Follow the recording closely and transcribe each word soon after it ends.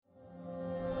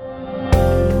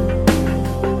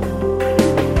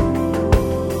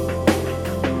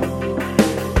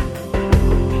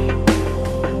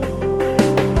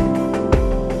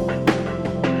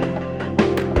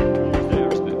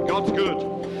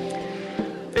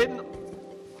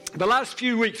The last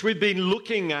few weeks we've been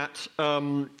looking at,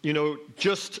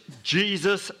 just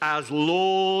Jesus as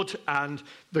Lord and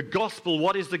the gospel.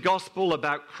 What is the gospel?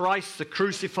 About Christ, the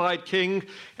crucified King.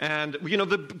 And,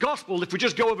 the gospel, if we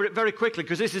just go over it very quickly,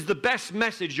 because this is the best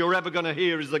message you're ever going to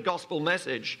hear, is the gospel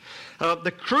message.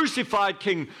 The crucified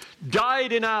King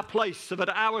died in our place so that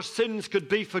our sins could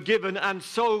be forgiven, and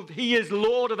so he is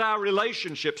Lord of our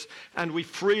relationships, and we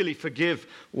freely forgive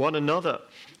one another.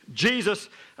 Jesus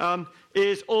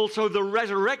is also the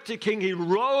resurrected King. He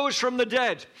rose from the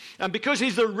dead. And because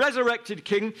he's the resurrected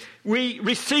King, we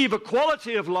receive a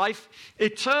quality of life,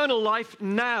 eternal life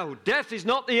now. Death is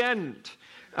not the end.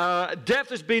 Death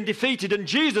has been defeated, and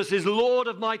Jesus is Lord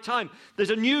of my time. There's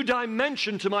a new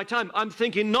dimension to my time. I'm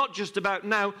thinking not just about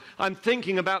now, I'm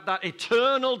thinking about that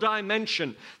eternal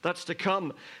dimension that's to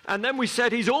come. And then we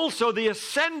said he's also the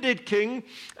ascended King,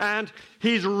 and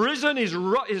he's risen, he's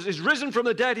risen from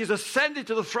the dead, he's ascended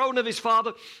to the throne of his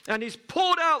Father, and he's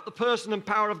poured out the person and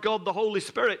power of God, the Holy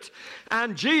Spirit.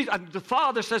 And the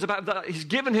Father says about that, he's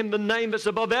given him the name that's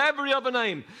above every other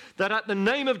name, that at the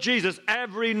name of Jesus,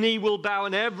 every knee will bow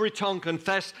and every tongue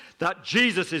confess that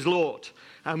Jesus is Lord.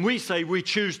 And we say we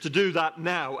choose to do that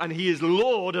now, and he is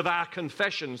Lord of our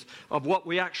confessions, of what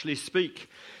we actually speak.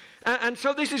 And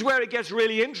so this is where it gets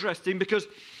really interesting, because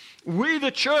we, the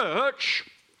church,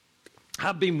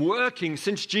 have been working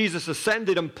since Jesus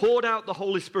ascended and poured out the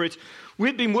Holy Spirit.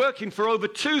 We've been working for over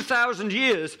 2,000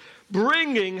 years,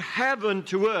 bringing heaven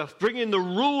to earth, bringing the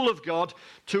rule of God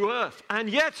to earth. And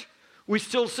yet, we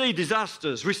still see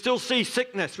disasters, we still see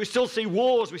sickness, we still see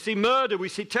wars, we see murder, we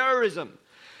see terrorism.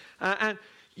 And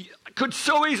could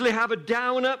so easily have a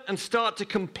downer and start to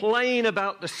complain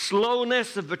about the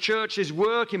slowness of the church's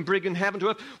work in bringing heaven to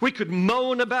earth. We could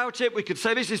moan about it. We could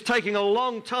say this is taking a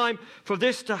long time for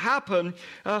this to happen.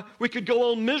 We could go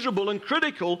all miserable and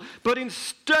critical. But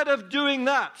instead of doing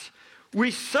that,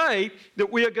 we say that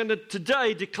we are going to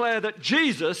today declare that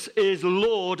Jesus is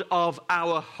Lord of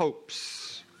our hopes.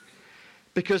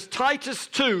 Because Titus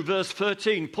 2, verse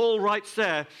 13, Paul writes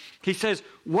there, he says,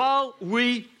 while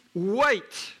we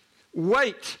wait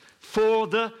for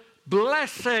the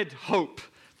blessed hope,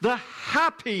 the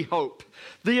happy hope,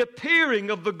 the appearing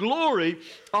of the glory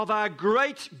of our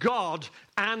great God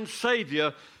and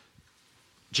Savior,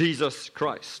 Jesus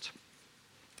Christ.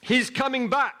 He's coming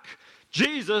back.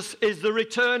 Jesus is the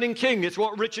returning King. It's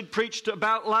what Richard preached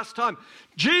about last time.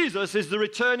 Jesus is the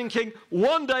returning King.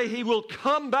 One day he will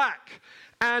come back,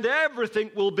 and everything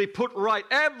will be put right.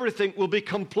 Everything will be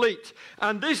complete.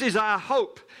 And this is our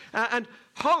hope. And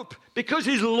hope, because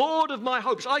he's Lord of my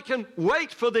hopes. I can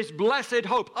wait for this blessed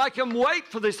hope. I can wait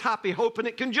for this happy hope. And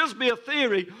it can just be a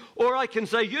theory. Or I can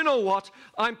say, you know what?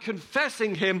 I'm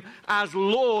confessing him as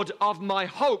Lord of my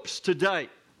hopes today.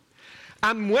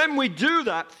 And when we do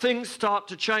that, things start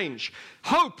to change.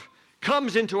 Hope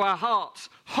comes into our hearts.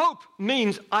 Hope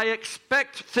means I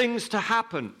expect things to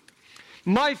happen.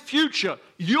 My future,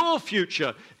 your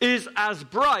future, is as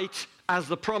bright as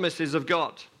the promises of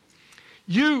God.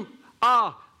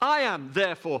 I am,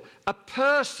 therefore, a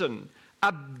person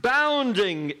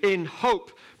abounding in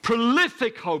hope,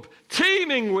 prolific hope,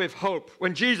 teeming with hope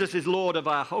when Jesus is Lord of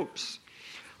our hopes.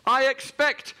 I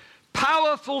expect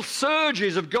powerful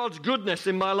surges of God's goodness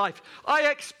in my life. I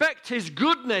expect his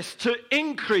goodness to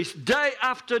increase day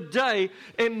after day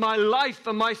in my life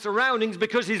and my surroundings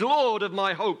because he's Lord of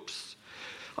my hopes.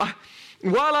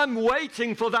 While I'm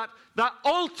waiting for that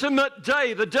ultimate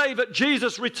day, the day that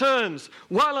Jesus returns,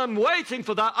 while I'm waiting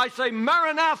for that, I say,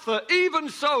 Maranatha, even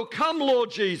so, come Lord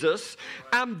Jesus,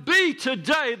 and be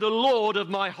today the Lord of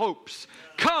my hopes.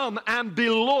 Come and be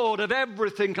Lord of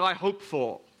everything I hope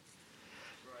for.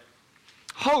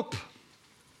 Hope,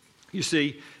 you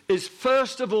see, is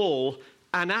first of all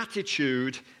an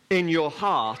attitude in your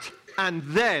heart, and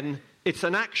then it's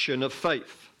an action of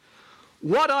faith.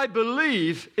 What I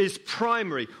believe is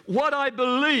primary. What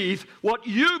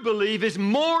you believe is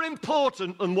more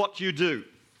important than what you do.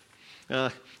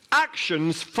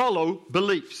 Actions follow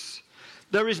beliefs.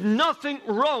 There is nothing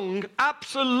wrong,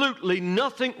 absolutely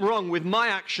nothing wrong with my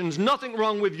actions, nothing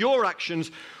wrong with your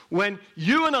actions when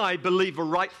you and I believe the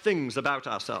right things about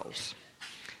ourselves.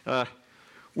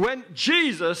 When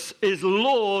Jesus is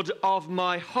Lord of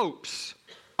my hopes,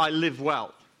 I live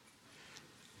well.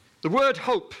 The word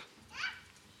hope,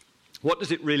 what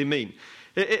does it really mean?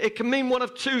 It can mean one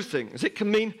of two things. It can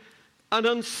mean an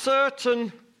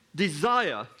uncertain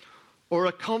desire or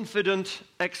a confident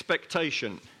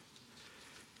expectation.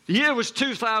 The year was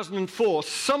 2004.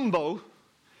 Sumbo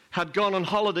had gone on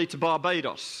holiday to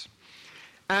Barbados.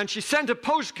 And she sent a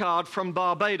postcard from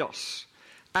Barbados.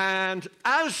 And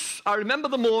as I remember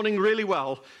the morning really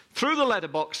well, through the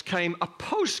letterbox came a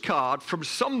postcard from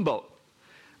some boat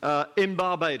in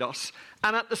Barbados.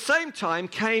 And at the same time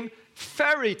came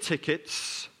ferry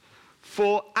tickets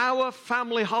for our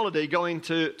family holiday going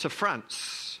to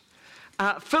France.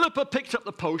 Philippa picked up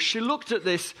the post. She looked at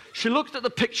this. She looked at the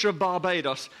picture of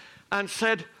Barbados and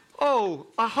said, "Oh,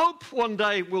 I hope one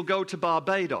day we'll go to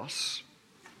Barbados.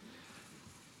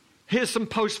 Here's some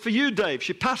post for you, Dave."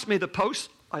 She passed me the post.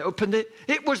 I opened it.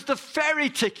 It was the ferry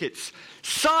tickets.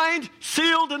 Signed,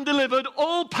 sealed and delivered,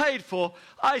 all paid for.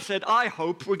 I said, "I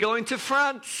hope we're going to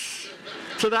France,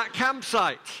 to that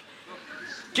campsite."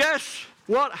 Guess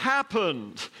what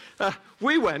happened?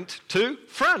 We went to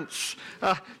France.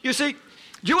 You see,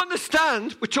 do you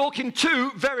understand? We're talking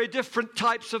two very different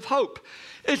types of hope.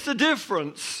 It's the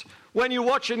difference when you're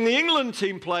watching the England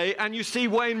team play and you see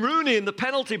Wayne Rooney in the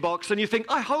penalty box and you think,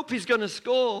 "I hope he's going to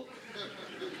score."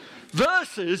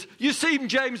 Versus you see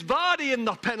James Vardy in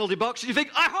the penalty box and you think,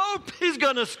 "I hope he's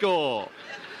going to score."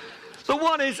 The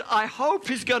one is, "I hope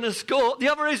he's going to score." The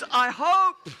other is, "I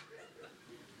hope."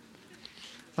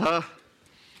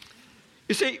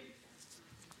 You see,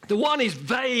 the one is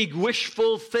vague,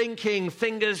 wishful thinking,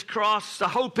 fingers crossed, "I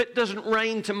hope it doesn't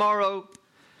rain tomorrow."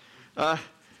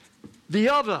 The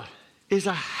other is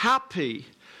a happy,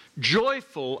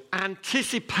 joyful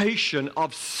anticipation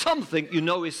of something you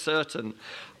know is certain.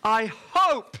 "I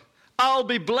hope I'll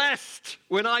be blessed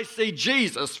when I see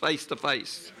Jesus face to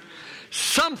face."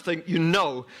 Something you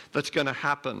know that's going to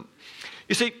happen.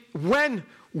 You see, when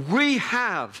we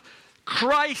have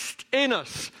Christ in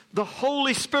us, the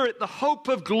Holy Spirit, the hope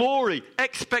of glory,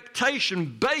 expectation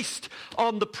based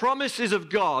on the promises of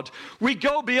God, we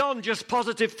go beyond just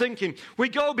positive thinking. We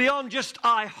go beyond just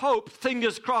 "I hope,"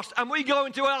 fingers crossed, and we go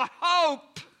into "I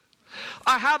hope."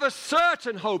 I have a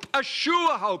certain hope, a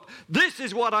sure hope. This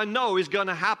is what I know is going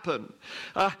to happen.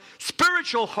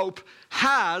 Spiritual hope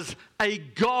has a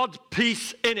God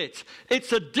piece in it.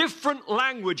 It's a different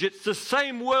language. It's the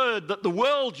same word that the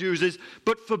world uses,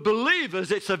 but for believers,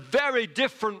 it's a very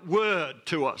different word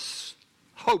to us.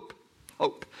 Hope.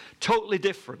 Hope. Totally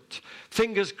different.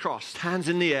 Fingers crossed, hands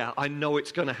in the air. I know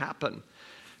it's going to happen.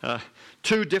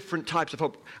 Two different types of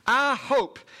hope. Our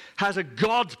hope has a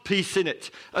God piece in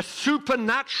it, a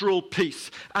supernatural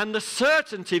piece, and the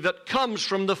certainty that comes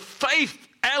from the faith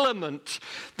element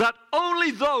that only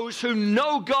those who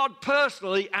know God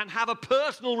personally and have a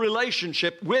personal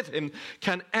relationship with Him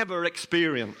can ever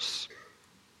experience.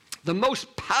 The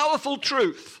most powerful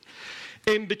truth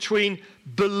in between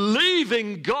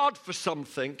believing God for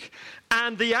something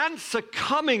and the answer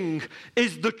coming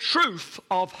is the truth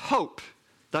of hope.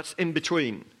 That's in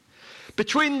between.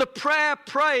 Between the prayer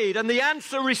prayed and the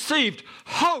answer received,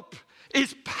 hope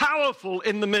is powerful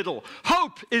in the middle.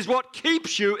 Hope is what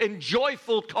keeps you in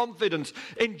joyful confidence,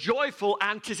 in joyful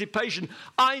anticipation.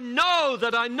 I know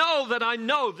that I know that I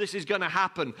know this is going to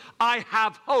happen. I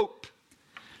have hope.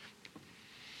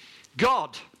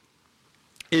 God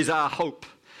is our hope.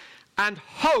 And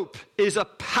hope is a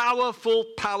powerful,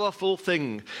 powerful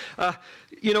thing.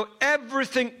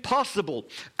 Everything possible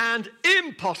and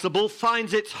impossible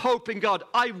finds its hope in God.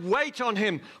 I wait on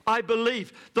Him. I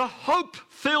believe. The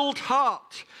hope-filled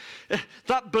heart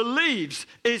that believes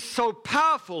is so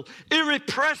powerful,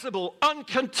 irrepressible,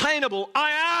 uncontainable.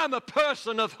 I am a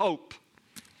person of hope.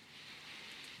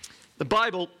 The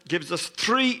Bible gives us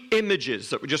three images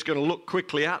that we're just going to look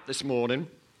quickly at this morning.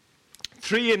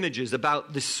 Three images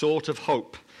about this sort of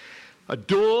hope. A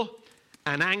door,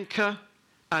 an anchor,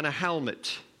 and a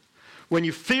helmet. When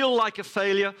you feel like a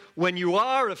failure, when you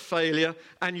are a failure,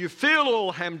 and you feel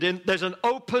all hemmed in, there's an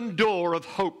open door of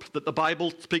hope that the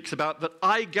Bible speaks about, that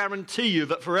I guarantee you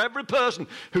that for every person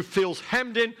who feels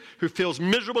hemmed in, who feels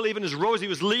miserable, even as Rosie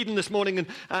was leading this morning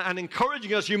and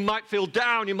encouraging us, you might feel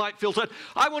down, you might feel sad.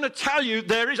 I want to tell you,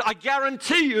 I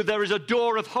guarantee you there is a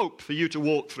door of hope for you to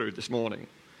walk through this morning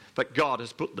that God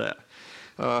has put there.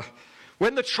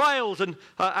 When the trials and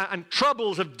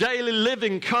troubles of daily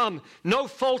living come, no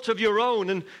fault of your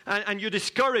own, and you're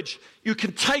discouraged, you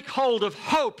can take hold of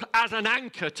hope as an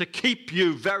anchor to keep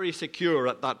you very secure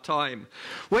at that time.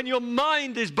 When your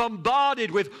mind is bombarded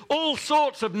with all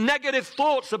sorts of negative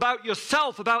thoughts about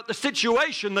yourself, about the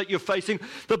situation that you're facing,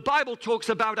 the Bible talks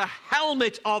about a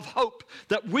helmet of hope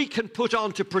that we can put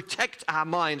on to protect our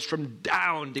minds from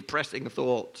down, depressing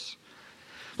thoughts.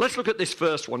 Let's look at this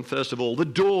first one, first of all, the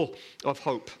door of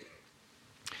hope.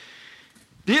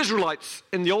 The Israelites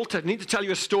in the Old Testament, I need to tell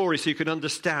you a story so you can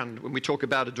understand when we talk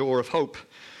about a door of hope.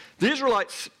 The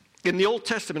Israelites in the Old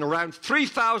Testament around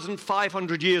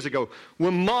 3,500 years ago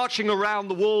were marching around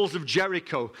the walls of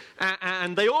Jericho,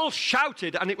 and they all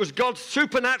shouted, and it was God's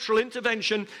supernatural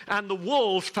intervention, and the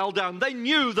walls fell down. They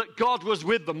knew that God was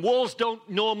with them. Walls don't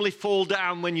normally fall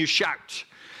down when you shout.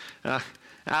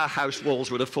 Our house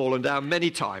walls would have fallen down many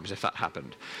times if that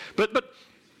happened. But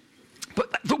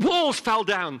the walls fell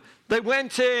down. They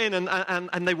went in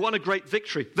and they won a great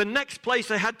victory. The next place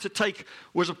they had to take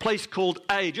was a place called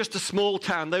Ai, just a small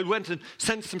town. They went and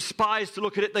sent some spies to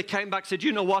look at it. They came back and said,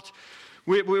 you know what?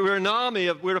 We're an army,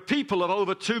 we're a people of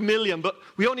over 2 million, but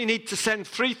we only need to send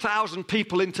 3,000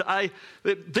 people into Ai.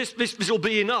 This will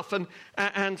be enough.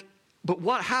 But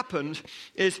what happened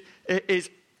is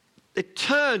it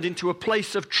turned into a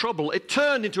place of trouble. It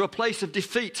turned into a place of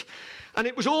defeat. And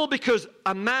it was all because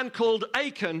a man called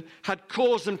Achan had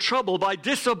caused them trouble by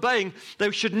disobeying.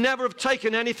 They should never have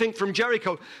taken anything from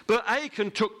Jericho. But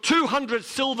Achan took 200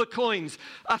 silver coins,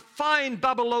 a fine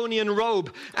Babylonian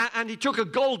robe, and he took a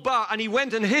gold bar and he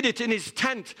went and hid it in his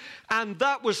tent. And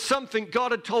that was something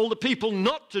God had told the people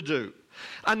not to do.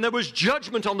 And there was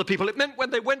judgment on the people. It meant when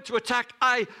they went to attack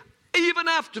Ai, even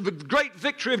after the great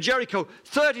victory of Jericho,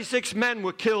 36 men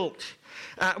were killed.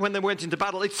 When they went into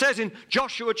battle. It says in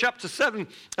Joshua chapter 7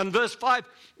 and verse 5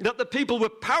 that the people were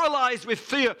paralyzed with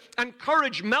fear and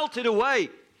courage melted away.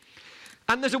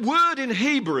 And there's a word in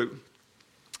Hebrew,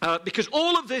 because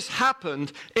all of this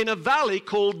happened in a valley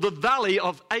called the Valley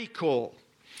of Achor.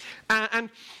 And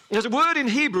there's a word in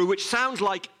Hebrew which sounds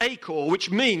like Achor,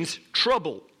 which means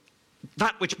trouble.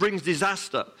 That which brings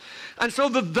disaster. And so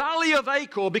the Valley of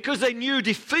Achor, because they knew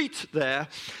defeat there,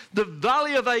 the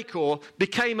Valley of Achor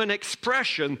became an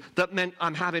expression that meant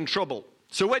I'm having trouble.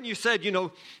 So when you said, you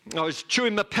know, I was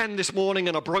chewing my pen this morning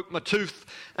and I broke my tooth,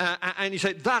 and you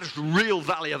said, that's real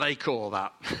Valley of Achor,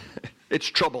 that. It's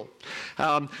trouble.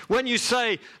 When you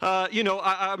say,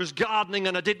 I was gardening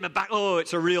and I did my back, oh,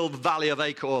 it's a real Valley of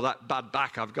Achor, that bad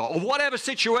back I've got. Or whatever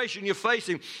situation you're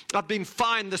facing, I've been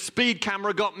fined, the speed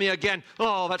camera got me again.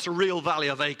 Oh, that's a real Valley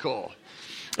of Achor.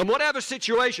 And whatever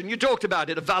situation, you talked about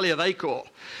it, a Valley of Achor.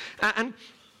 And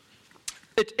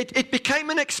it became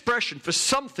an expression for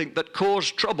something that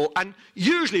caused trouble. And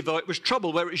usually, though, it was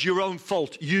trouble where it was your own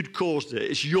fault. You'd caused it.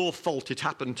 It's your fault it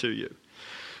happened to you.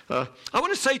 I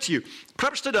want to say to you,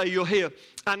 perhaps today you're here,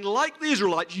 and like the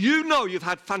Israelites, you know you've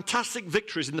had fantastic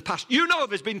victories in the past. You know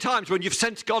there's been times when you've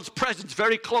sensed God's presence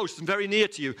very close and very near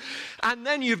to you, and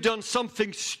then you've done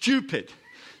something stupid,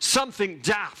 something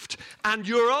daft, and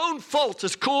your own fault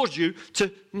has caused you to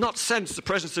not sense the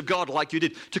presence of God like you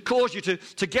did, to cause you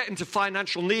to get into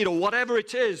financial need or whatever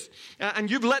it is, and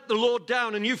you've let the Lord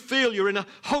down and you feel you're in a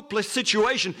hopeless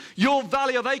situation. Your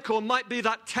Valley of Achor might be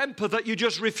that temper that you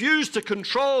just refuse to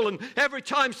control, and every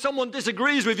time someone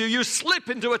disagrees with you, you slip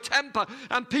into a temper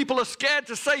and people are scared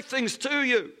to say things to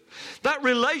you. That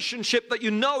relationship that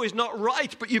you know is not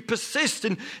right, but you persist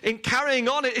in carrying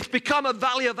on it. It's become a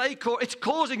Valley of Achor. It's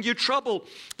causing you trouble.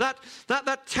 That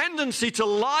tendency to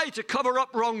lie, to cover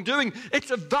up wrongdoing,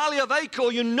 it's a Valley of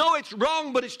Achor. You know it's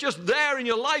wrong, but it's just there in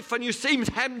your life and you seem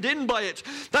hemmed in by it.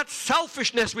 That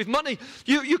selfishness with money,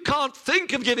 you can't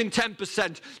think of giving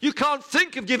 10%. You can't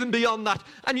think of giving beyond that.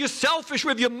 And you're selfish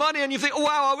with your money and you think, oh,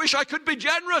 wow, I wish I could be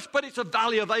generous, but it's a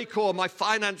Valley of Achor, my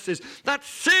finances. That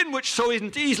sin which so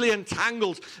isn't easily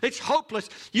entangled. It's hopeless.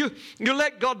 You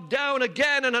let God down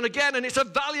again and again, and it's a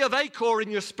Valley of Achor in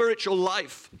your spiritual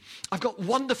life. I've got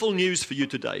wonderful news for you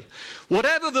today.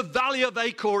 Whatever the Valley of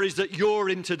Achor is that you're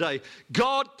in today,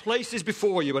 God places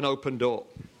before you an open door.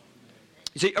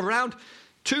 You see, around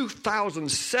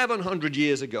 2,700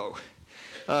 years ago,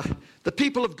 the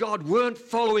people of God weren't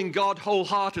following God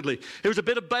wholeheartedly. It was a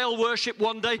bit of Baal worship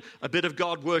one day, a bit of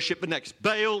God worship the next.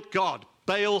 Baal, God.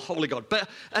 Baal, holy God.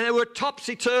 And they were a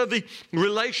topsy-turvy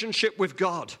relationship with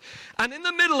God. And in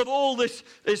the middle of all this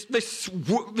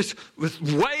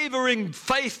wavering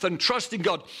faith and trust in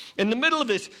God, in the middle of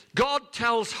this, God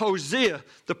tells Hosea,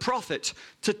 the prophet,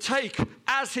 to take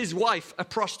as his wife a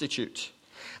prostitute.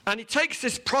 And he takes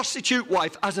this prostitute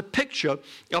wife as a picture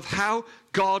of how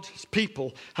God's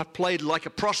people have played like a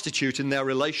prostitute in their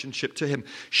relationship to him.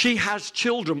 She has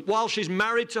children. While she's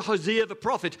married to Hosea the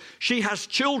prophet, she has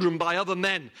children by other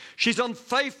men. She's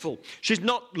unfaithful. She's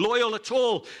not loyal at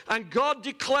all. And God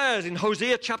declares in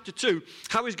Hosea chapter 2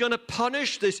 how he's going to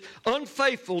punish this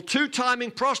unfaithful,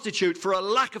 two-timing prostitute for a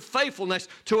lack of faithfulness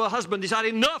to her husband. He's had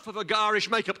enough of her garish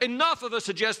makeup, enough of her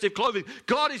suggestive clothing.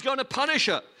 God is going to punish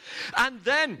her. And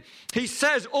then he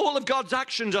says all of God's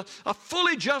actions are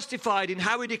fully justified in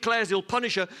how he declares he'll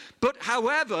punish her. But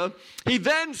however, he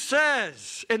then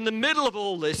says, in the middle of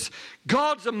all this,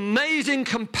 God's amazing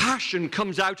compassion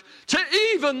comes out to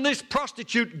even this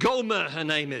prostitute Gomer, her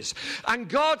name is. And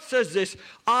God says this,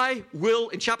 I will,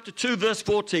 in chapter 2, verse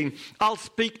 14, I'll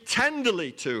speak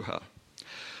tenderly to her.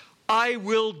 I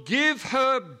will give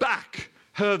her back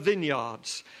her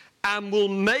vineyards and will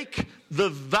make the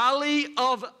valley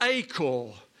of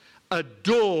Achor a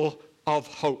door of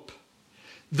hope.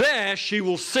 There she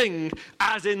will sing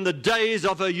as in the days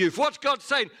of her youth. What's God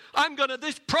saying? I'm going to,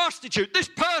 this prostitute, this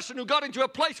person who got into a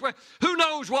place where who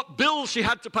knows what bills she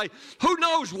had to pay, who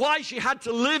knows why she had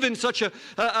to live in such a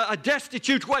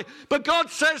destitute way. But God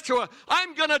says to her,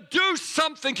 I'm going to do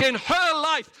something in her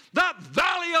life. That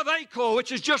valley of Achor,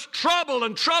 which is just trouble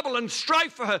and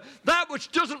strife for her, that which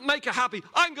doesn't make her happy,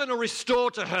 I'm going to restore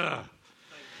to her.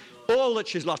 All that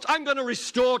she's lost. I'm going to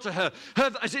restore to her,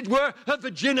 as it were, her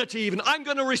virginity even. I'm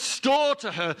going to restore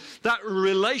to her that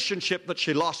relationship that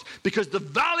she lost. Because the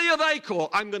valley of Achor,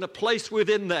 I'm going to place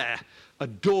within there a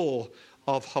door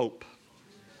of hope.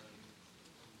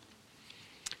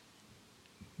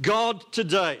 God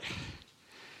today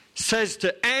says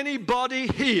to anybody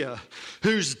here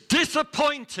who's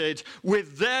disappointed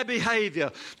with their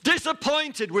behavior,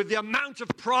 disappointed with the amount of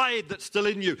pride that's still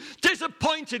in you,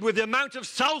 disappointed with the amount of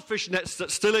selfishness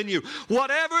that's still in you,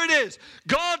 whatever it is,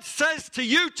 God says to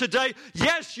you today,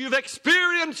 yes, you've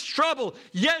experienced trouble,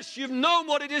 yes, you've known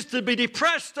what it is to be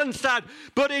depressed and sad,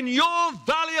 but in your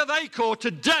valley of Achor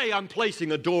today I'm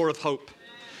placing a door of hope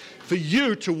for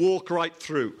you to walk right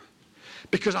through.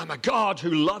 Because I'm a God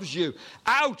who loves you.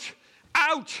 Out.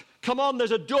 Come on,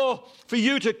 there's a door for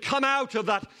you to come out of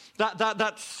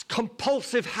that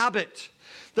compulsive habit.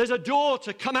 There's a door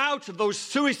to come out of those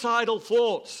suicidal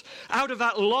thoughts, out of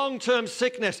that long-term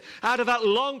sickness, out of that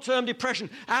long-term depression,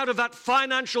 out of that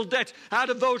financial debt, out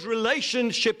of those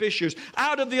relationship issues,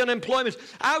 out of the unemployment,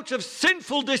 out of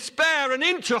sinful despair and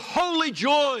into holy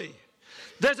joy.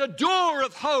 There's a door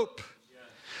of hope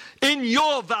in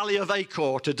your valley of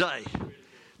Achor today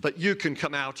that you can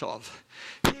come out of.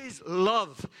 His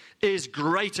love is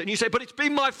greater. And you say, but it's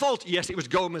been my fault. Yes, it was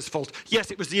Gomer's fault.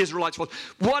 Yes, it was the Israelites' fault.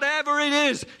 Whatever it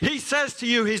is, he says to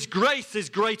you, his grace is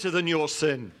greater than your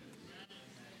sin.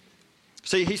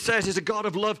 See, he says he's a God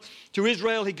of love to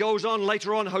Israel. He goes on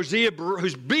later on, Hosea,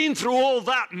 who's been through all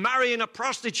that, marrying a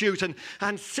prostitute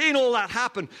and seen all that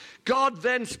happen. God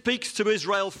then speaks to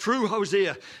Israel through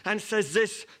Hosea and says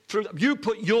this, you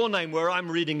put your name where I'm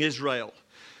reading Israel.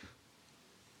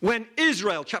 When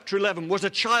Israel, chapter 11, was a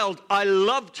child, I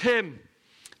loved him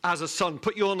as a son.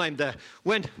 Put your name there.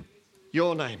 When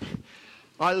your name.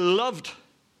 I loved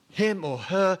him or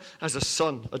her as a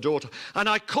son, a daughter. And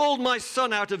I called my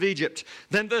son out of Egypt.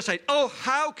 Then verse 8, oh,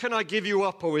 how can I give you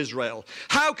up, O Israel?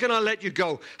 How can I let you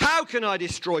go? How can I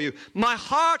destroy you? My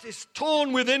heart is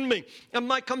torn within me, and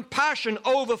my compassion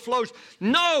overflows.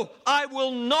 No, I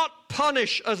will not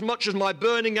punish as much as my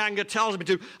burning anger tells me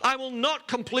to. I will not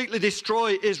completely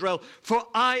destroy Israel, for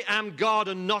I am God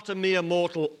and not a mere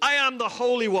mortal. I am the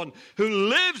Holy One who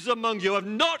lives among you. I have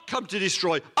not come to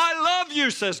destroy. I love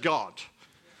you, says God.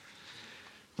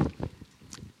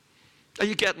 Are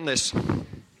you getting this?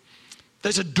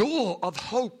 There's a door of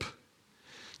hope.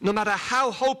 No matter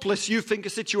how hopeless you think a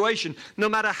situation, no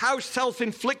matter how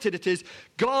self-inflicted it is,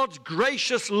 God's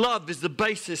gracious love is the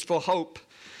basis for hope.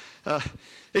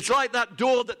 It's like that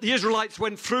door that the Israelites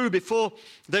went through before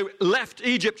they left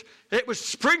Egypt. It was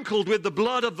sprinkled with the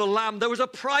blood of the Lamb. There was a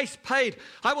price paid.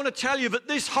 I want to tell you that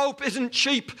this hope isn't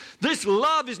cheap. This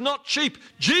love is not cheap.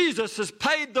 Jesus has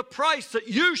paid the price that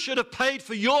you should have paid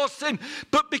for your sin.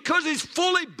 But because he's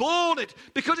fully borne it,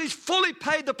 because he's fully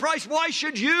paid the price, why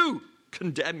should you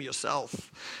condemn yourself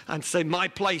and say, my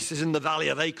place is in the valley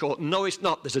of Achor? No, it's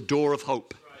not. There's a door of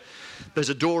hope. There's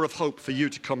a door of hope for you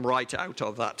to come right out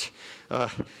of that.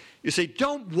 You see,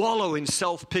 don't wallow in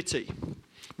self-pity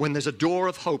when there's a door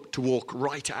of hope to walk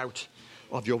right out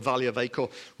of your valley of Achor.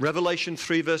 Revelation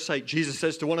 3 verse 8, Jesus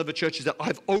says to one of the churches that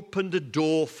I've opened a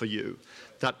door for you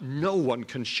that no one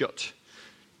can shut.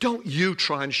 Don't you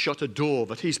try and shut a door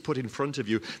that he's put in front of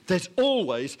you. There's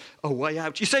always a way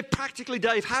out. You say, practically,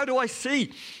 Dave, how do I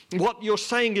see what you're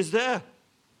saying is there?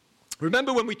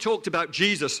 Remember when we talked about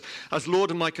Jesus as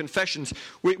Lord of my confessions,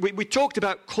 we talked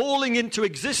about calling into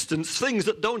existence things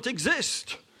that don't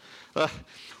exist.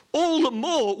 All the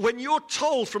more when you're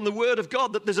told from the Word of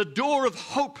God that there's a door of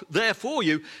hope there for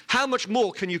you, how much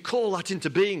more can you call that into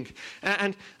being?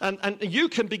 And you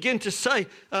can begin to say,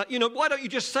 why don't you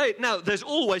just say it now? There's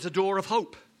always a door of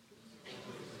hope.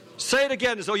 Say it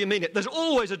again as though you mean it. There's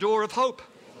always a door of hope.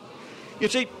 You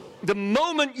see, the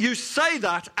moment you say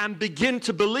that and begin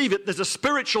to believe it, there's a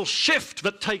spiritual shift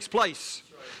that takes place.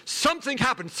 Something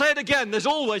happens. Say it again. There's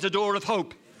always a door of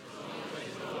hope.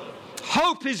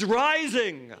 Hope is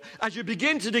rising as you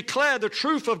begin to declare the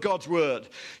truth of God's word.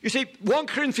 You see, 1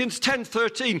 Corinthians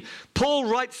 10:13, Paul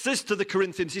writes this to the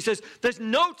Corinthians. He says, there's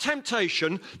no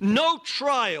temptation, no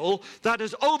trial that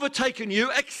has overtaken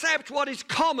you except what is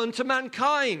common to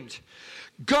mankind.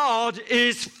 God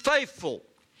is faithful.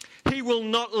 He will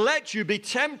not let you be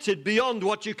tempted beyond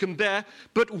what you can bear.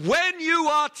 But when you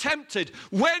are tempted,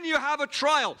 when you have a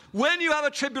trial, when you have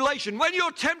a tribulation, when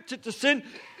you're tempted to sin,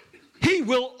 He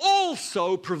will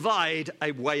also provide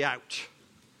a way out.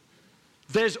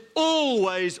 There's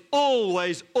always,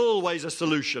 always, always a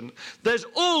solution. There's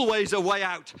always a way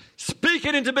out. Speak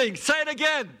it into being. Say it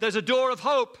again. There's a door of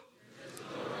hope.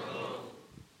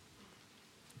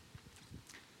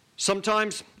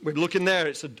 Sometimes, we're looking there,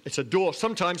 it's a door.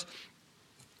 Sometimes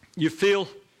you feel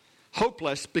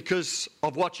hopeless because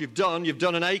of what you've done. You've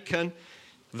done an Achan,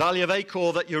 Valley of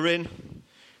Achor that you're in.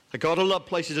 God of love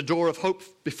places a door of hope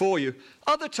before you.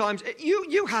 Other times,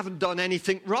 you haven't done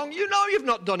anything wrong. You know you've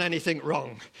not done anything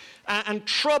wrong. And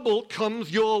trouble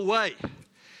comes your way.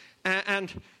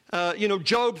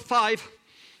 Job 5,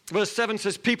 verse 7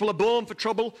 says, people are born for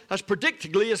trouble as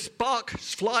predictably as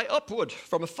sparks fly upward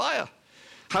from a fire.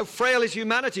 How frail is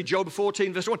humanity, Job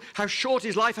 14, verse 1. How short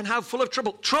is life and how full of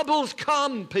trouble. Troubles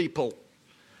come, people.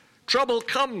 Trouble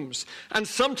comes, and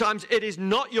sometimes it is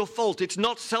not your fault. It's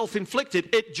not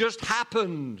self-inflicted. It just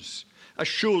happens, as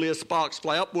surely as sparks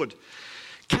fly upward.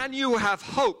 Can you have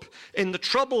hope in the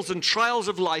troubles and trials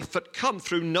of life that come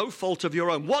through no fault of your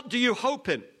own? What do you hope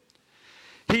in?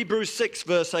 Hebrews 6,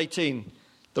 verse 18.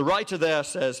 The writer there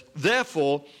says,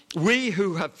 therefore, we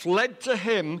who have fled to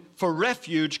him for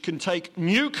refuge can take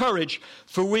new courage,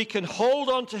 for we can hold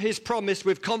on to his promise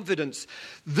with confidence.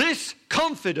 This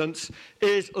confidence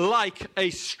is like a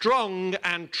strong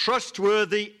and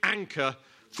trustworthy anchor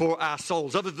for our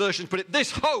souls. Other versions put it,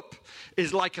 this hope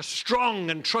is like a strong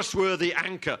and trustworthy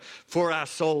anchor for our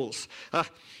souls.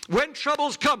 When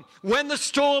troubles come, when the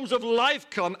storms of life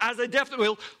come, as they definitely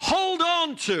will, hold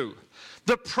on to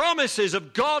the promises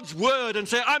of God's word and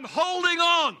say, I'm holding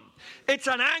on. It's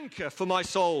an anchor for my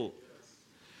soul.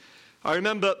 I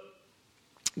remember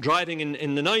driving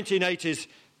in the 1980s,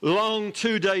 long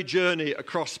 2-day journey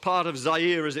across part of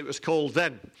Zaire, as it was called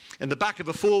then, in the back of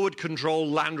a forward control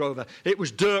Land Rover. It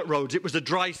was dirt roads. It was the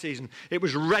dry season. It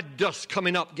was red dust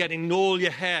coming up, getting all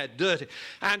your hair dirty.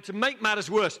 And to make matters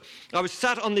worse, I was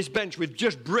sat on this bench with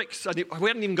just bricks. We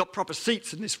hadn't even got proper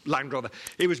seats in this Land Rover.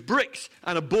 It was bricks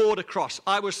and a board across.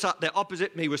 I was sat there.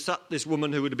 Opposite me was sat this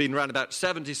woman who would have been around about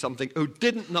 70-something, who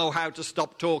didn't know how to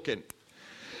stop talking.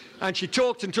 And she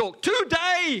talked and talked. 2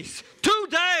 days! 2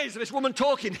 days of this woman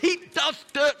talking. Heat,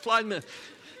 dust, dirt flying.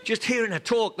 Just hearing her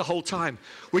talk the whole time.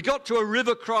 We got to a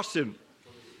river crossing.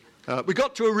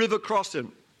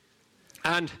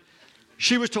 And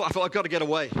she was talking. I thought, I've got to get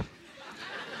away.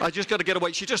 I just got to get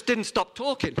away. She just didn't stop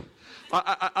talking.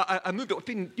 I moved up. I've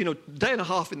been, day and a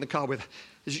half in the car with her.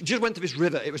 She just went to this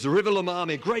river. It was the River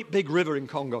Lomami, a great big river in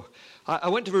Congo. I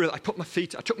went to the river. I took my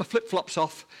flip-flops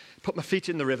off, put my feet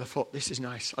in the river. Thought, this is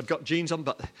nice. I'd got jeans on,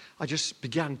 but I just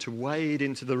began to wade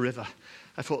into the river.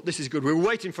 I thought, this is good. We were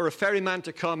waiting for a ferryman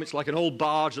to come. It's like an old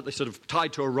barge that they sort of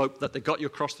tied to a rope that they got you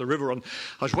across the river on.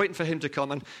 I was waiting for him to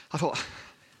come, and I thought,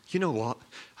 you know what?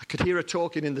 I could hear her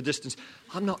talking in the distance.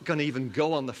 I'm not going to even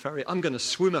go on the ferry. I'm going to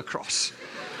swim across.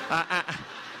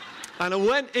 And I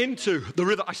went into the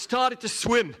river. I started to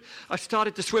swim,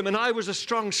 and I was a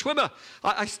strong swimmer.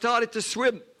 I started to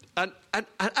swim, and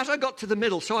as I got to the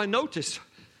middle, so I noticed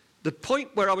the point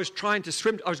where I was trying to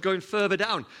swim, I was going further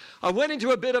down. I went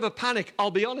into a bit of a panic, I'll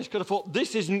be honest, because I thought,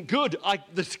 this isn't good.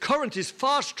 This current is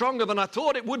far stronger than I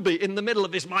thought it would be in the middle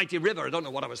of this mighty river. I don't know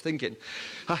what I was thinking.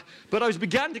 But I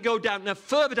began to go down. Now,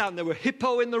 further down, there were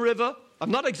hippo in the river.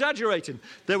 I'm not exaggerating.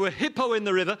 There were hippo in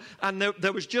the river, and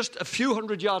there was just a few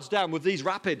hundred yards down with these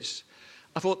rapids.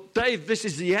 I thought, Dave, this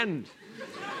is the end.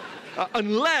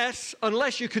 Unless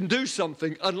you can do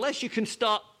something, unless you can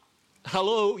start,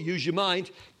 use your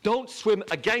mind. Don't swim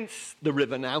against the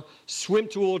river now. Swim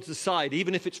towards the side,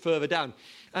 even if it's further down.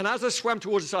 And as I swam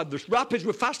towards the side, the rapids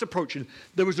were fast approaching.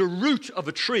 There was a root of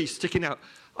a tree sticking out.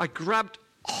 I grabbed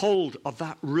hold of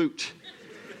that root.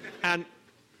 And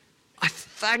I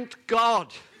thanked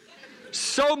God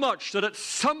so much that at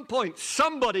some point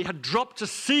somebody had dropped a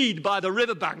seed by the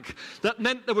riverbank that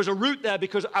meant there was a root there,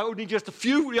 because only just a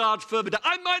few yards further down,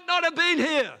 I might not have been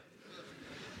here.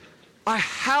 I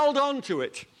held on to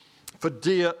it for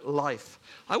dear life.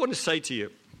 I want to say to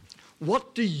you,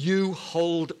 what do you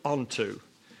hold on to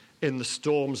in the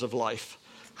storms of life.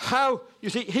 How, you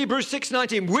see, Hebrews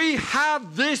 6:19, we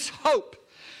have this hope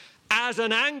as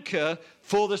an anchor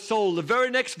for the soul. The very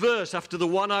next verse after the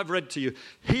one I've read to you,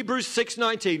 Hebrews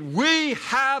 6:19, we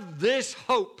have this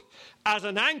hope as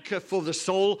an anchor for the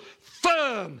soul,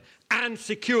 firm and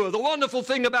secure. The wonderful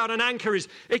thing about an anchor is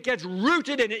it gets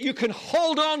rooted in it. You can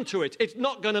hold on to it. It's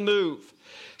not going to move.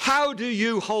 How do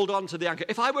you hold on to the anchor?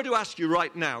 If I were to ask you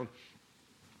right now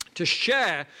to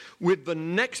share with the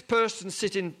next person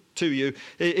sitting to you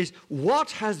is,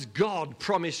 what has God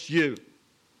promised you?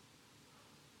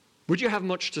 Would you have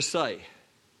much to say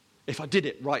if I did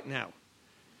it right now?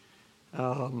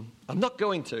 I'm not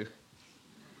going to.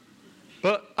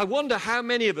 But I wonder how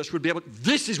many of us would be able,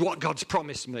 this is what God's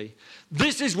promised me.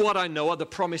 This is what I know are the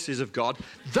promises of God.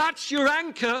 That's your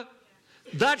anchor.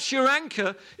 That's your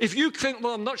anchor. If you think,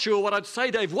 well, I'm not sure what I'd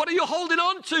say, Dave, what are you holding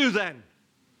on to then?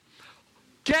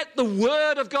 Get the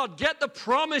word of God. Get the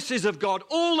promises of God.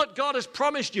 All that God has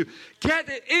promised you. Get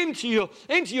it into your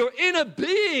inner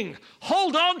being.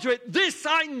 Hold on to it. This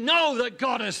I know that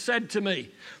God has said to me.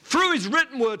 Through his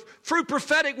written word, through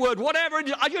prophetic word, whatever it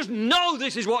is, I just know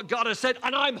this is what God has said,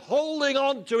 and I'm holding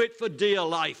on to it for dear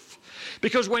life.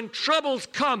 Because when troubles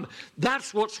come,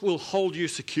 that's what will hold you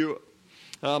secure.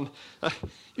 You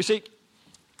see,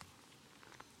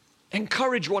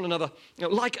 encourage one another.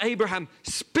 Like Abraham,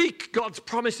 speak God's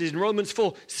promises in Romans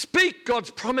 4. Speak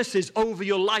God's promises over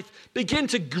your life. Begin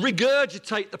to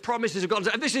regurgitate the promises of God.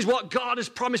 And this is what God has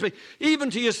promised me. Even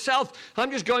to yourself,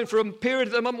 I'm just going through a period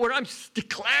at the moment where I'm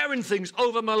declaring things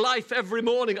over my life every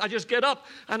morning. I just get up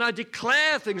and I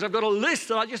declare things. I've got a list.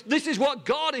 And this is what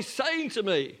God is saying to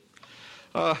me.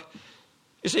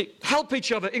 You see, help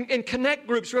each other in connect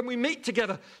groups when we meet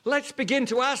together. Let's begin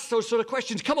to ask those sort of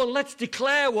questions. Come on, let's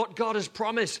declare what God has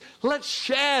promised. Let's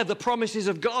share the promises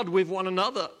of God with one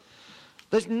another.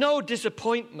 There's no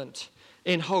disappointment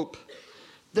in hope.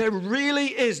 There really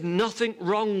is nothing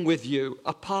wrong with you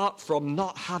apart from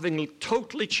not having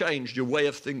totally changed your way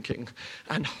of thinking.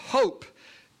 And hope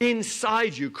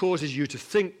inside you causes you to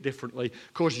think differently,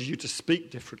 causes you to speak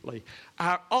differently.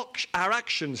 Our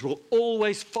actions will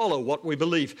always follow what we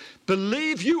believe.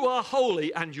 Believe you are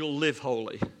holy and you'll live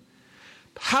holy.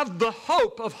 Have the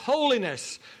hope of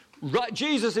holiness.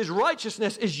 Jesus'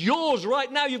 righteousness is yours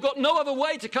right now. You've got no other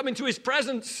way to come into his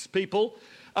presence, people,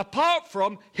 apart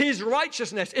from his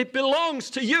righteousness. It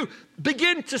belongs to you.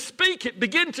 Begin to speak it,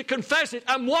 begin to confess it,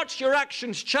 and watch your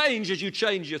actions change as you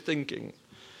change your thinking.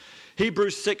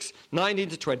 Hebrews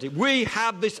 6:19-20. We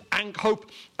have this hope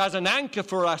as an anchor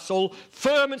for our soul,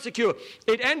 firm and secure.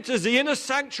 It enters the inner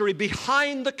sanctuary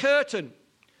behind the curtain,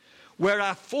 where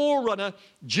our forerunner,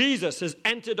 Jesus, has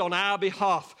entered on our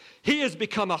behalf. He has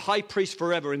become a high priest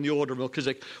forever in the order of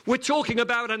Melchizedek. We're talking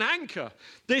about an anchor.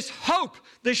 This hope,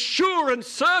 this sure and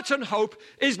certain hope,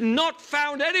 is not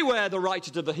found anywhere, the writer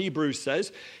to the Hebrews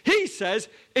says. He says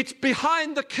it's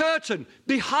behind the curtain,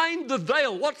 behind the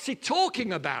veil. What's he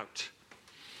talking about?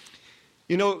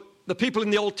 You know, the people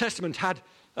in the Old Testament had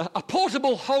a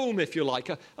portable home, if you like,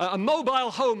 a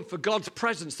mobile home for God's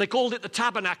presence. They called it the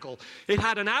tabernacle. It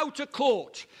had an outer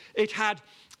court. It had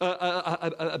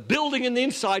a building in the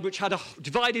inside which had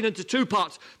divided into two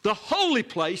parts. The holy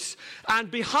place, and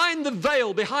behind the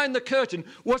veil, behind the curtain,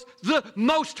 was the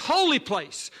most holy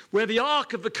place where the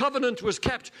Ark of the Covenant was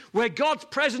kept, where God's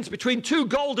presence between two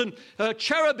golden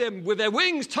cherubim with their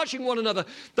wings touching one another.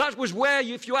 That was where,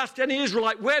 if you asked any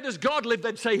Israelite, where does God live?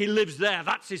 They'd say he lives there.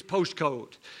 That's his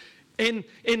postcode. In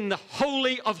the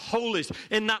Holy of Holies,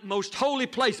 in that most holy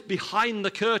place behind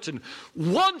the curtain.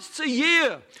 Once a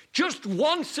year, just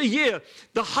once a year,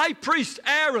 the high priest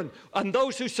Aaron and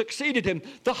those who succeeded him,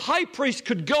 the high priest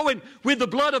could go in with the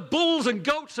blood of bulls and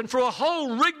goats and through a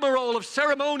whole rigmarole of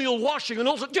ceremonial washing, and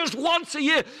also just once a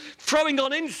year throwing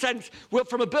on incense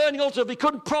from a burning altar if he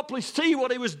couldn't properly see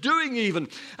what he was doing even.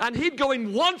 And he'd go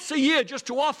in once a year just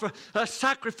to offer a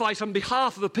sacrifice on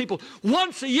behalf of the people.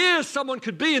 Once a year someone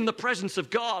could be in the presence of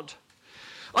God.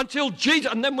 Until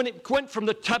Jesus, and then when it went from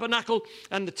the tabernacle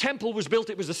and the temple was built,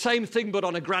 it was the same thing but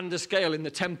on a grander scale in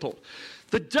the temple.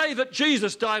 The day that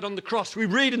Jesus died on the cross, we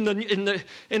read in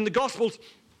the Gospels,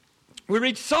 we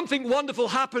read something wonderful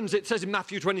happens, it says in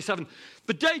Matthew 27.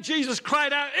 The day Jesus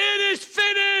cried out, "It is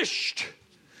finished!"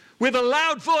 with a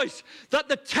loud voice, that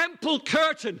the temple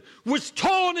curtain was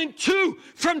torn in two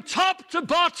from top to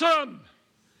bottom.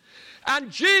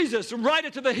 And Jesus, the writer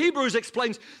to the Hebrews,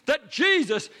 explains that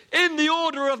Jesus, in the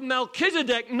order of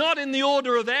Melchizedek, not in the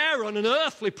order of Aaron, an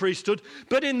earthly priesthood,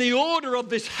 but in the order of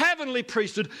this heavenly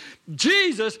priesthood,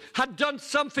 Jesus had done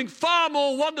something far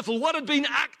more wonderful. What had been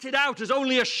acted out as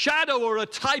only a shadow or a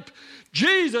type,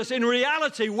 Jesus in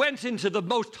reality went into the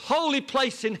most holy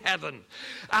place in heaven,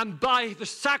 and by the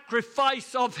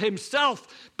sacrifice of himself,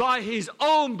 by his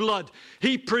own blood,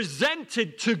 he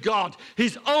presented to God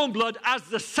his own blood as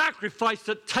the sacrifice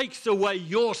that takes away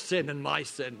your sin and my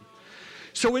sin.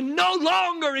 So we're no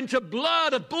longer into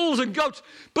blood of bulls and goats,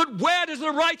 but where does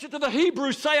the writer to the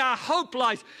Hebrews say our hope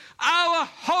lies? Our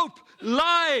hope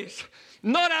lies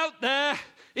not out there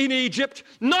in Egypt,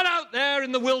 not out there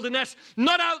in the wilderness,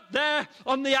 not out there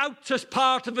on the outer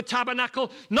part of the tabernacle,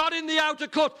 not in the outer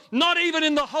court, not even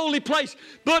in the holy place,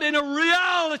 but in a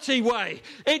reality way.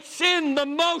 It's in the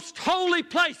most holy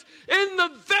place, in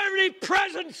the very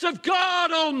presence of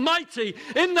God Almighty,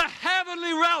 in the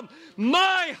heavenly realm.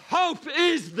 My hope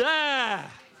is there.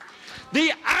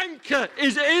 The anchor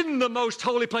is in the most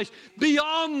holy place,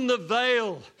 beyond the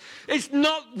veil. It's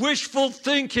not wishful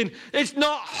thinking. It's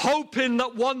not hoping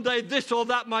that one day this or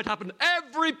that might happen.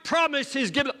 Every promise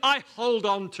is given. I hold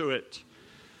on to it.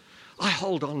 I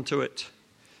hold on to it.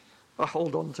 I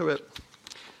hold on to it.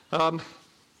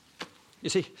 You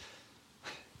see,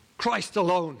 Christ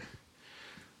alone,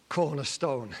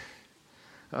 cornerstone.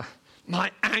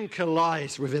 My anchor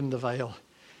lies within the veil.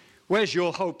 Where's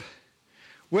your hope?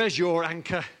 Where's your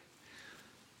anchor?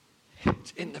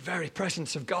 It's in the very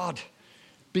presence of God.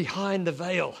 Behind the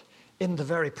veil, in the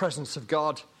very presence of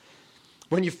God.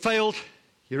 When you've failed,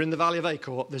 you're in the valley of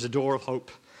Achor, there's a door of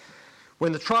hope.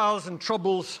 When the trials and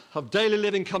troubles of daily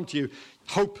living come to you,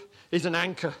 hope is an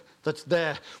anchor that's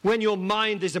there. When your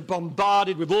mind is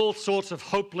bombarded with all sorts of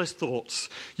hopeless thoughts,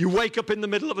 you wake up in the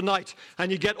middle of the night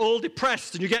and you get all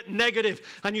depressed and you get negative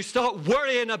and you start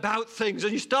worrying about things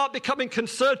and you start becoming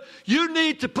concerned, you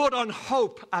need to put on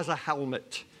hope as a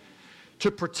helmet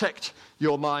to protect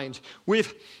your mind.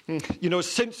 We've,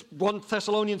 since 1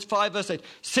 Thessalonians 5 verse 8,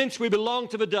 since we belong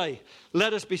to the day,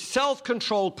 let us be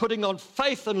self-controlled, putting on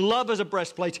faith and love as a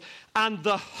breastplate, and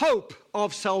the hope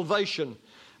of salvation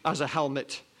as a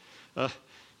helmet.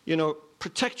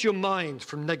 Protect your mind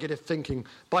from negative thinking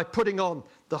by putting on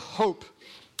the hope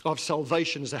of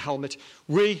salvation as a helmet.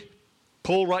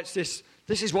 Paul writes this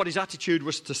is what his attitude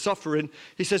was to suffering.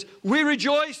 He says, we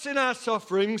rejoice in our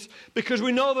sufferings because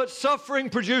we know that suffering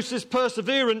produces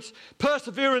perseverance,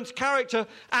 perseverance, character,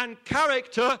 and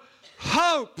character,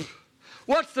 hope.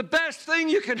 What's the best thing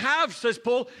you can have, says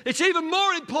Paul? It's even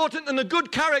more important than a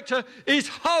good character is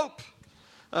hope.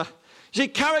 See,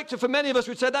 character for many of us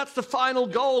would say that's the final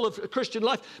goal of a Christian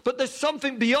life. But there's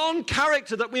something beyond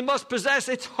character that we must possess.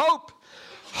 It's hope.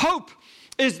 Hope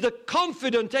is the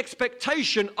confident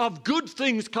expectation of good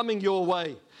things coming your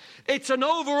way. It's an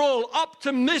overall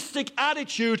optimistic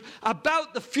attitude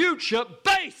about the future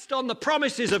based on the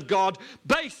promises of God,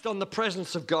 based on the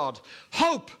presence of God.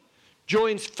 Hope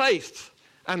joins faith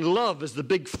and love as the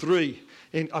big three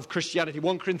of Christianity.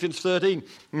 1 Corinthians 13,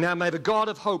 now may the God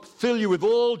of hope fill you with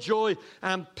all joy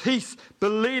and peace,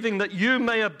 believing that you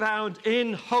may abound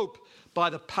in hope by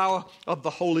the power of the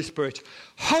Holy Spirit.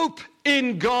 Hope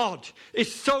in God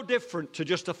is so different to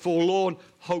just a forlorn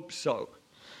hope so.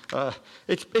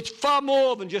 It's far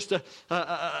more than just an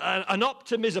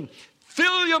optimism.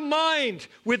 Fill your mind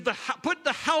with put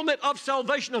the helmet of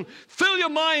salvation on. Fill your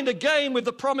mind again with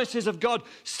the promises of God.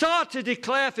 Start to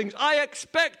declare things. I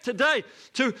expect today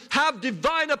to have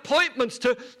divine appointments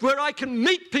where I can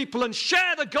meet people and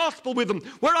share the gospel with them,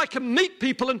 where I can meet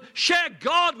people and share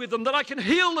God with them, that I can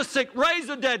heal the sick, raise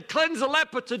the dead, cleanse the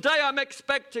leper. Today I'm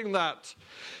expecting that.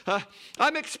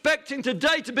 I'm expecting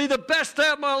today to be the best day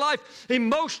of my life,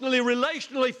 emotionally,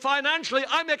 relationally, financially.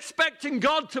 I'm expecting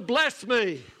God to bless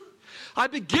me. I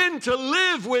begin to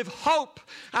live with hope,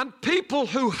 and people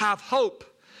who have hope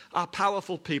are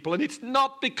powerful people. And it's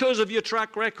not because of your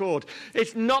track record.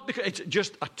 It's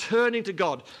just a turning to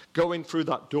God, going through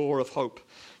that door of hope.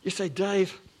 You say,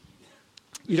 Dave,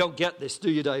 you don't get this,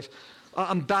 do you, Dave?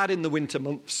 I'm bad in the winter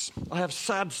months. I have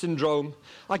SAD syndrome.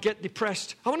 I get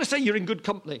depressed. I want to say you're in good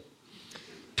company.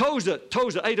 Tozer,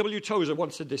 A.W. Tozer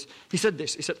once said this. He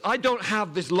said, I don't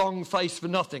have this long face for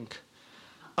nothing.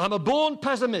 I'm a born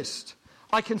pessimist.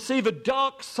 I can see the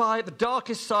darkest side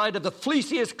of the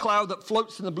fleeciest cloud that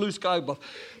floats in the blue sky above.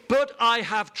 But I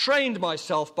have trained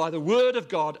myself by the word of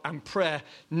God and prayer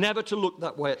never to look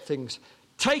that way at things.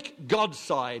 Take God's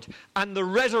side and the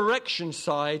resurrection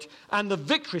side and the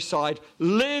victory side.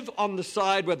 Live on the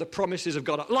side where the promises of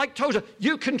God are. Like Tozer,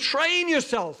 you can train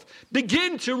yourself.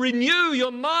 Begin to renew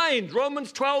your mind.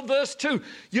 Romans 12 verse 2.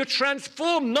 You're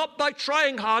transformed not by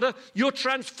trying harder. You're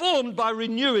transformed by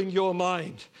renewing your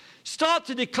mind. Start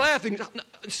to declare things.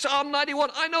 Psalm 91,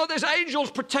 I know there's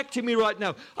angels protecting me right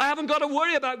now. I haven't got to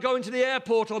worry about going to the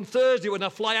airport on Thursday when I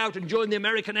fly out and join the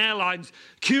American Airlines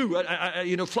queue,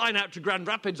 flying out to Grand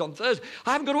Rapids on Thursday.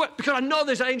 I haven't got to worry because I know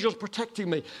there's angels protecting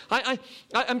me. I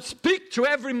speak to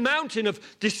every mountain of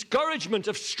discouragement,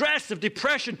 of stress, of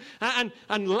depression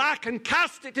and lack and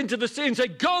cast it into the sea and say,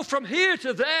 go from here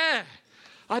to there.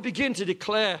 I begin to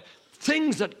declare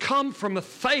things that come from a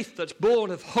faith that's born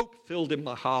of hope filled in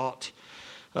my heart.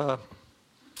 A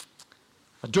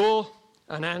door,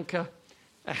 an anchor,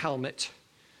 a helmet.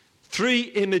 3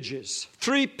 images,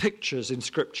 3 pictures in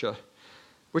Scripture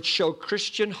which show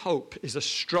Christian hope is a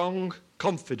strong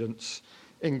confidence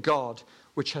in God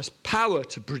which has power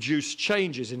to produce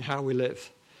changes in how we live.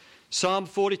 Psalm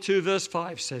 42 verse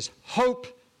 5 says, hope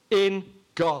in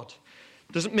God.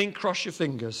 Doesn't mean cross your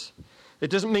fingers.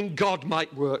 It doesn't mean God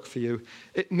might work for you.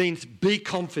 It means be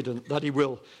confident that he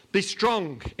will. Be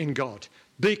strong in God.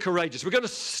 Be courageous. We're going to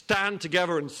stand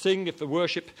together and sing if the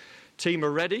worship team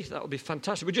are ready. That would be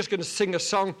fantastic. We're just going to sing a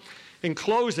song in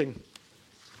closing.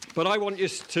 But I want you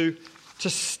to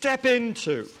step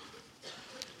into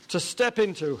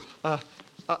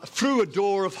through a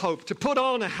door of hope, to put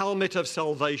on a helmet of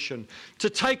salvation, to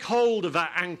take hold of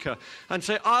that anchor and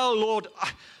say, oh Lord,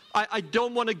 I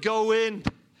don't want to go in.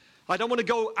 I don't want to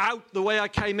go out the way I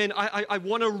came in. I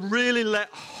want to really let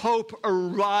hope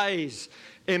arise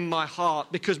in my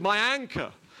heart because my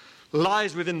anchor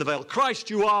lies within the veil. Christ,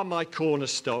 you are my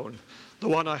cornerstone, the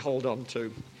one I hold on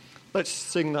to. Let's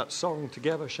sing that song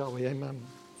together, shall we? Amen.